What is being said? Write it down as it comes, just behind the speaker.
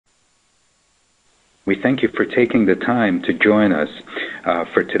We thank you for taking the time to join us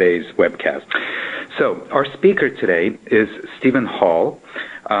for today's webcast. So our speaker today is Stephen Hall.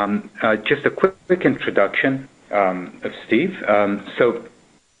 Just a quick introduction of Steve.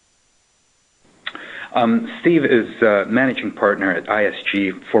 Steve is managing partner at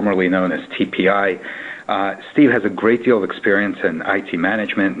ISG, formerly known as TPI. Steve has a great deal of experience in IT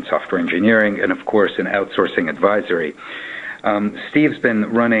management and software engineering, and of course in outsourcing advisory. Steve's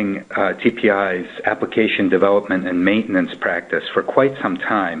been running TPI's application development and maintenance practice for quite some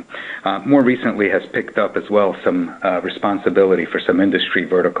time. More recently has picked up as well some responsibility for some industry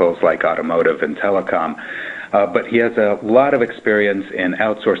verticals like automotive and telecom. But he has a lot of experience in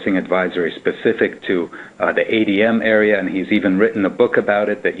outsourcing advisory specific to the ADM area, and he's even written a book about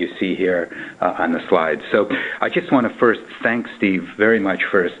it that you see here on the slide. So I just want to first thank Steve very much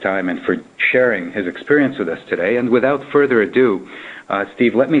for his time and for sharing his experience with us today. And without further ado,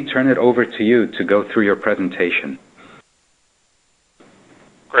 Steve, let me turn it over to you to go through your presentation.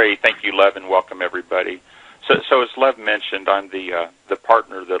 Great. Thank you, Lev, and welcome, everybody. So as Lev mentioned, I'm the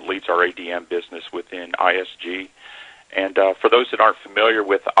partner that leads our ADM business within ISG. And for those that aren't familiar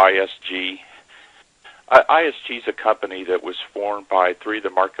with ISG, ISG is a company that was formed by three of the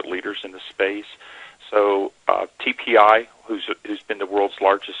market leaders in the space. So TPI, who's been the world's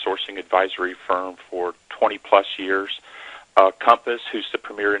largest sourcing advisory firm for 20-plus years. Compass, who's the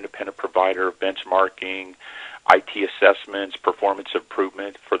premier independent provider of benchmarking, IT assessments, performance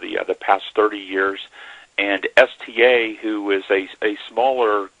improvement for the past 30 years. And STA, who is a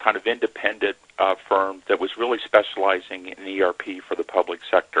smaller kind of independent firm that was really specializing in ERP for the public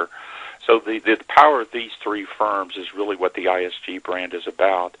sector. So the power of these three firms is really what the ISG brand is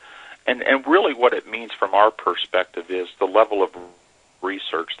about. And really what it means from our perspective is the level of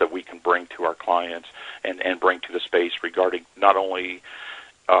research that we can bring to our clients and bring to the space regarding not only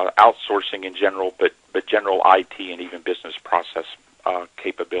outsourcing in general, but general IT and even business process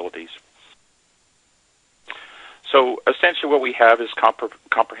capabilities. So essentially what we have is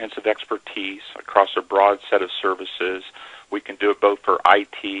comprehensive expertise across a broad set of services. We can do it both for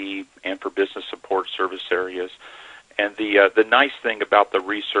IT and for business support service areas. And the nice thing about the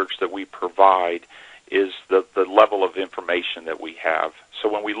research that we provide is the level of information that we have. So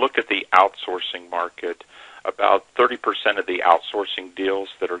when we look at the outsourcing market, about 30% of the outsourcing deals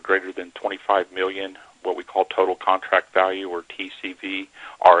that are greater than $25 million, what we call total contract value or TCV,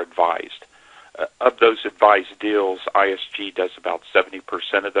 are advised. Of those advised deals, ISG does about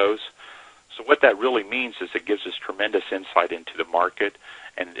 70% of those. So what that really means is it gives us tremendous insight into the market,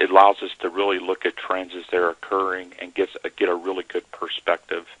 and it allows us to really look at trends as they're occurring and get a really good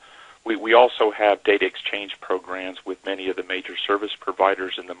perspective. We also have data exchange programs with many of the major service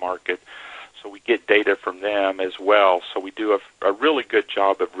providers in the market, so we get data from them as well. So we do a really good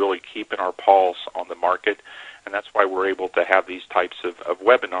job of really keeping our pulse on the market. And that's why we're able to have these types of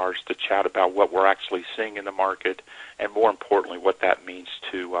webinars to chat about what we're actually seeing in the market, and more importantly, what that means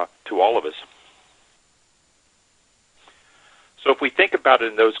to all of us. So if we think about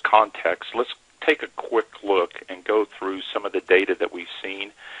it in those contexts, let's take a quick look and go through some of the data that we've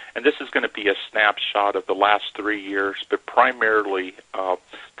seen. And this is going to be a snapshot of the last 3 years, but primarily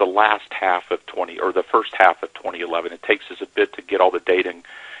the last half of the first half of 2011. It takes us a bit to get all the data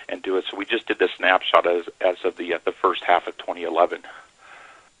and do it. So we just did the snapshot as of the first half of 2011.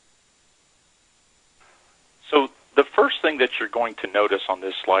 So the first thing that you're going to notice on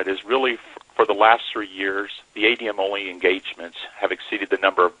this slide is really for the last 3 years, the ADM-only engagements have exceeded the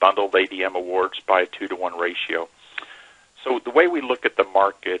number of bundled ADM awards by a 2-to-1 ratio. So the way we look at the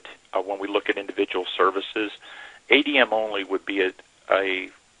market, when we look at individual services, ADM-only would be a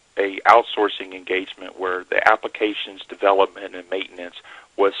outsourcing engagement where the applications development and maintenance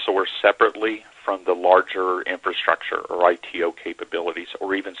was sourced separately from the larger infrastructure or ITO capabilities,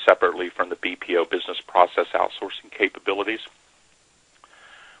 or even separately from the BPO business process outsourcing capabilities.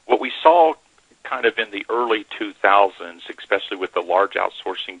 What we saw kind of in the early 2000s, especially with the large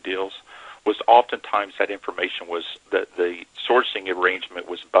outsourcing deals, was oftentimes that information was that the sourcing arrangement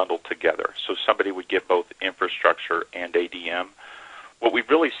was bundled together. So somebody would get both infrastructure and ADM. What we've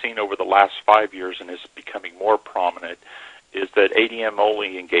really seen over the last 5 years, and is becoming more prominent, is that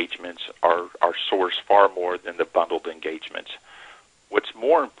ADM-only engagements are sourced far more than the bundled engagements. What's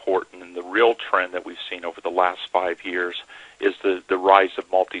more important, and the real trend that we've seen over the last 5 years, is the rise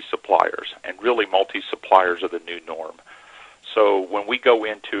of multi-suppliers. And really, multi-suppliers are the new norm. So when we go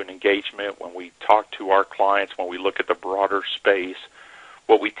into an engagement, when we talk to our clients, when we look at the broader space,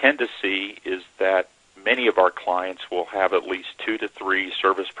 what we tend to see is that many of our clients will have at least 2 to 3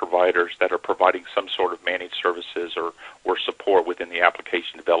 service providers that are providing some sort of managed services or support within the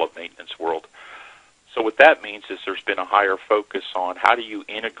application development maintenance world. So what that means is there's been a higher focus on how do you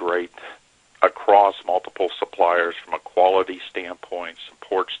integrate across multiple suppliers from a quality standpoint,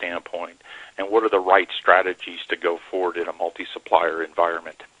 support standpoint, and what are the right strategies to go forward in a multi-supplier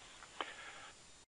environment.